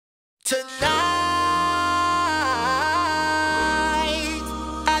Tonight,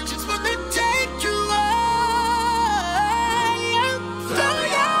 I just wanna take you higher. Throw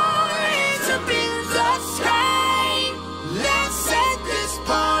your hands up in the sky. Let's set this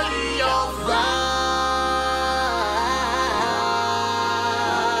party on fire.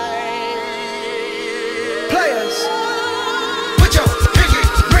 Players, put your pinky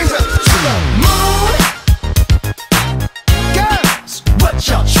rings up to the moon. Girls, what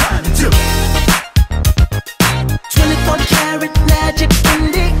y'all trying to do? 24 karat magic in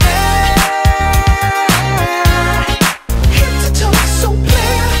the air. Head to toe, so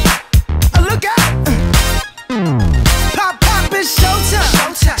clear. Look out! Pop, pop, it's showtime.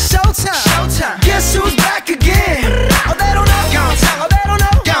 Showtime, showtime, showtime. Guess who's back again? Oh, they don't know. Gone tell. Oh, they don't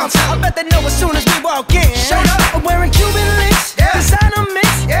know. Gone tell. I bet they know as soon as we walk in. Showed up. I'm wearing Cuban links. Yeah. Designer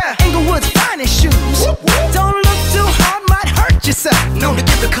mix. Yeah. Inglewood's finest shoes. Whoop, whoop. Don't look too hard, might hurt yourself. Known to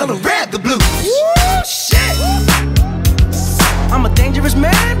give the color red the blues. Woo, shit. I'm a dangerous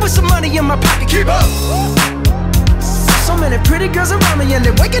man with some money in my pocket. Keep up. So many pretty girls around me and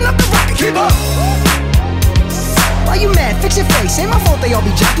they're waking up the rocket. Keep up. Why you mad? Fix your face. Ain't my fault they all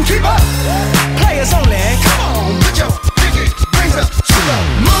be jocking. Keep up. Players only. Come on, put your pinky rings up to the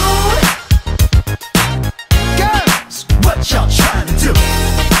moon. Girls, what y'all trying to do?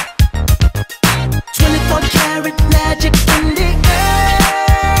 24 karat magic in the air.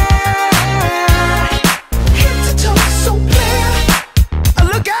 Head to toe, so clear.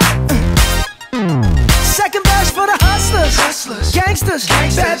 Look out. Second verse for the hustlers. Hustlers. Gangsters.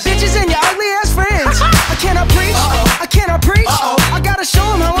 Bad bitches and your ugly ass friends. I cannot preach. I cannot preach. I gotta show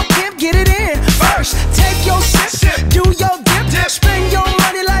them how a pimp get it in. First, take your sip. Do your dip. Spend your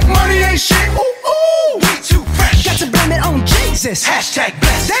money like money ain't shit. Ooh, ooh. We too fresh. Got to blame it on Jesus. Hashtag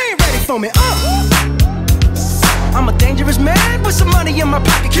blessed. They ain't ready for me. I'm a dangerous man with some money in my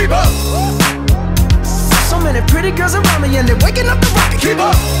pocket. Keep up. So many pretty girls around me and they're waking up the rocket. Keep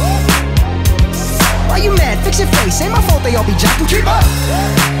up. Why you mad? Fix your face. Ain't my fault they all be jocking. Keep up.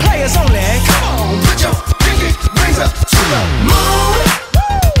 Players only. Come on, put your pinky rings up to the moon.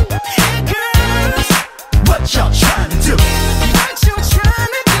 Girls, what y'all trying to do? What you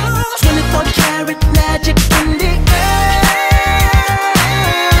trying to do? 24 karat magic in the air.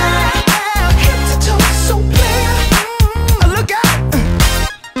 Head to toe, so clear. Look out.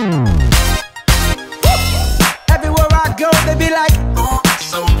 Everywhere I go, they be like, Ooh,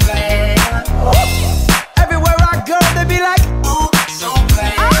 so clear. everywhere I go, they be like, Ooh, so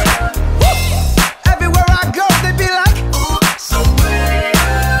clear. everywhere I go, they be like, Ooh, so clear.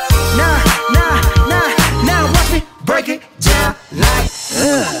 now watch me break it down like,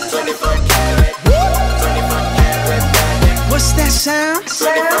 24 karat. 24 karat magic. what's that sound?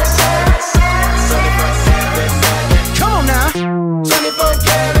 24 karat magic. Come on now. 24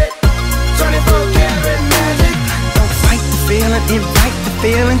 karat. 24 karat magic. Don't fight the feeling, invite the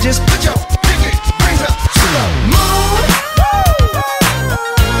feeling. Just put your pinky rings up to the moon.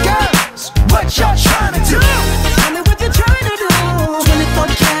 Girls, what y'all trying to do? Tell me what you're trying to do. 24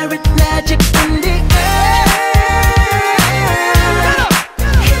 karat magic in the air.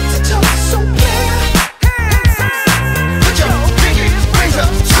 Head to toe, so clear. Put your pinky rings up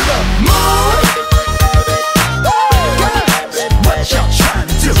to the moon. Girls, what y'all trying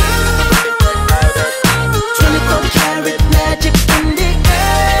to do? 24 karat magic in the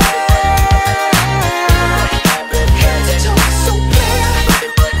air. Head to toe, so clear.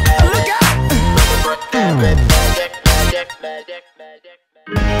 Look out.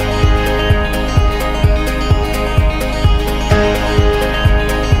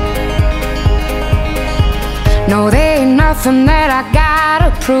 No, there ain't nothing that I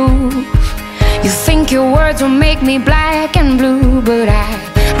gotta prove. You think your words will make me black and blue, but I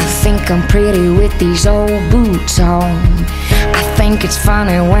think I'm pretty with these old boots on. I think it's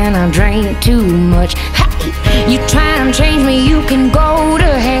funny when I drink too much. Hey, you try and change me, you can go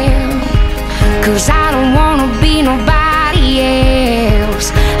to hell, 'cause I don't wanna be nobody else.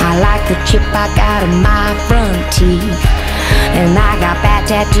 I like the chip I got in my front teeth, and I got bad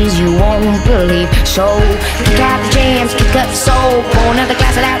tattoos you won't believe. So kick out the jams, kick up the soul, pour another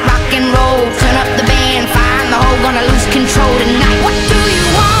glass of that rock and roll. Turn up the band, find the hole, gonna lose control tonight. What do you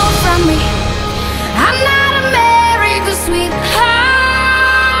want from me? I'm not America's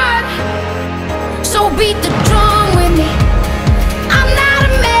sweetheart, so beat the drum with me. I'm not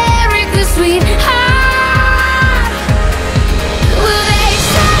America's sweetheart. Well, they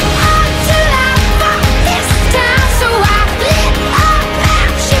say I'm too loud for this time, so I lit up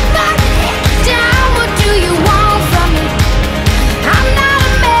and she burned it down. What do you want from me? I'm not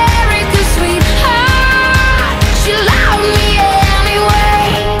America's sweetheart. She loved me anyway.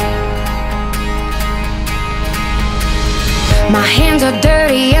 My hands are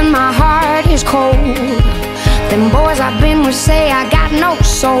dirty and my heart is cold. Them boys I've been with say I got no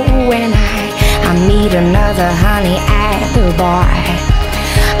soul. When I meet another honey at the bar,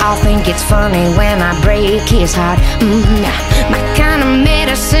 I'll think it's funny when I break his heart. My kind of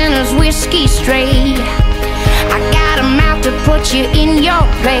medicine is whiskey straight. I got a mouth to put you in your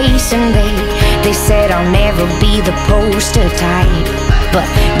place. And they said I'll never be the poster type, but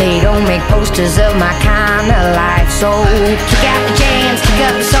they don't make posters of my kind of life. So kick out the jams, kick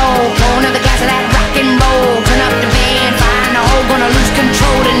up the soul, pour another glass of that rock and roll. Turn up the band, find a hole, gonna lose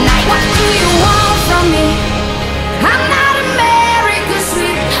control tonight. What do you want from me? I'm not America's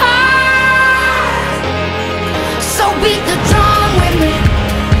sweetheart, so beat the drum with me.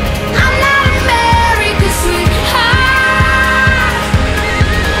 I'm not America's sweetheart.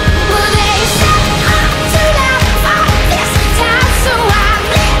 Well, they said I'm too loud for this town, so I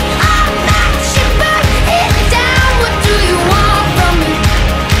lit a match and burned it down. What do you want from me?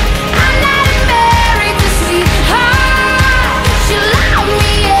 I'm not America's sweetheart. You love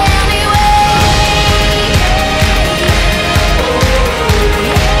me anyway.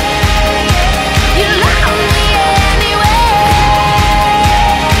 You love me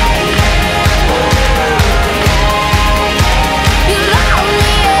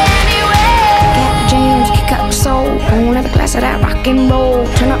glass of that rock and roll.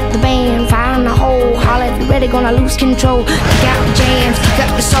 Turn up the band, fire in the hole. Holler if you're ready, gonna lose control. Kick out the jams, kick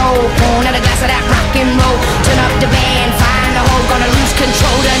up the soul. Pour another glass of that rock and roll. Turn up the band, fire in the hole. Gonna lose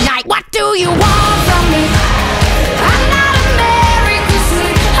control tonight. What do you want from me? I'm not America's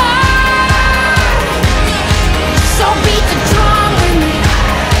sweetheart, so beat the drum with me.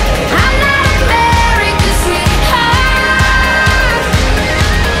 I'm not America's sweetheart.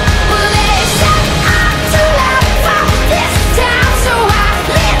 Well, they said I'm too loud for this town, so I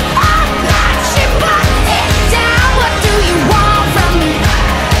lit a match and put it down. What do you want from me?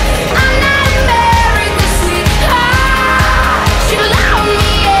 I'm not America's sweetheart. You love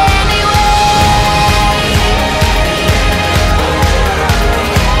me anyway.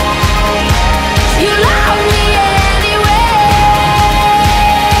 You love me anyway.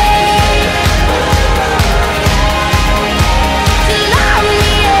 You love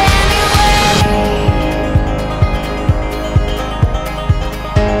me anyway.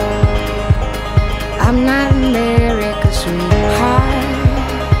 I'm not America's sweetheart.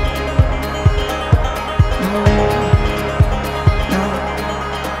 No, no,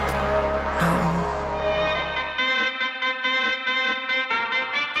 no.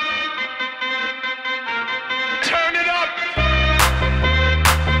 Turn it up.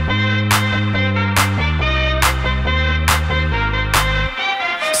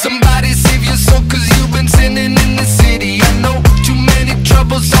 Somebody save your soul, cause you've been sinning in the city. I know too many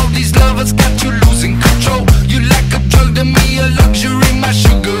troubles, all these lovers got you losing control. You like a drug to me, a luxury, my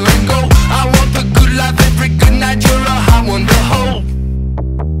sugar and gold. I want the good life every good night, you're a hot one to hold.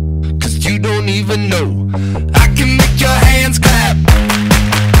 Cause you don't even know I can make your hands clap.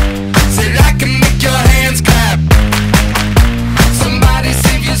 Said I can make your hands clap. Somebody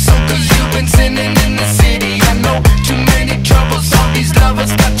save your soul, cause you've been sinning in the city. I know too many troubles, all these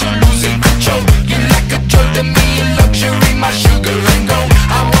lovers got you losing control. You like a drug to me, a luxury, my sugar and gold.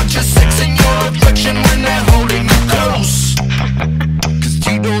 I want your sex and your affection when they're holding you close. Cause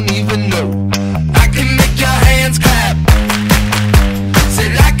you don't even know I can make your hands clap.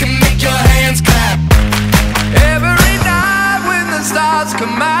 Said I can make your hands clap. Every night when the stars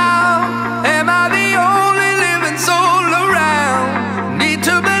come out, am I the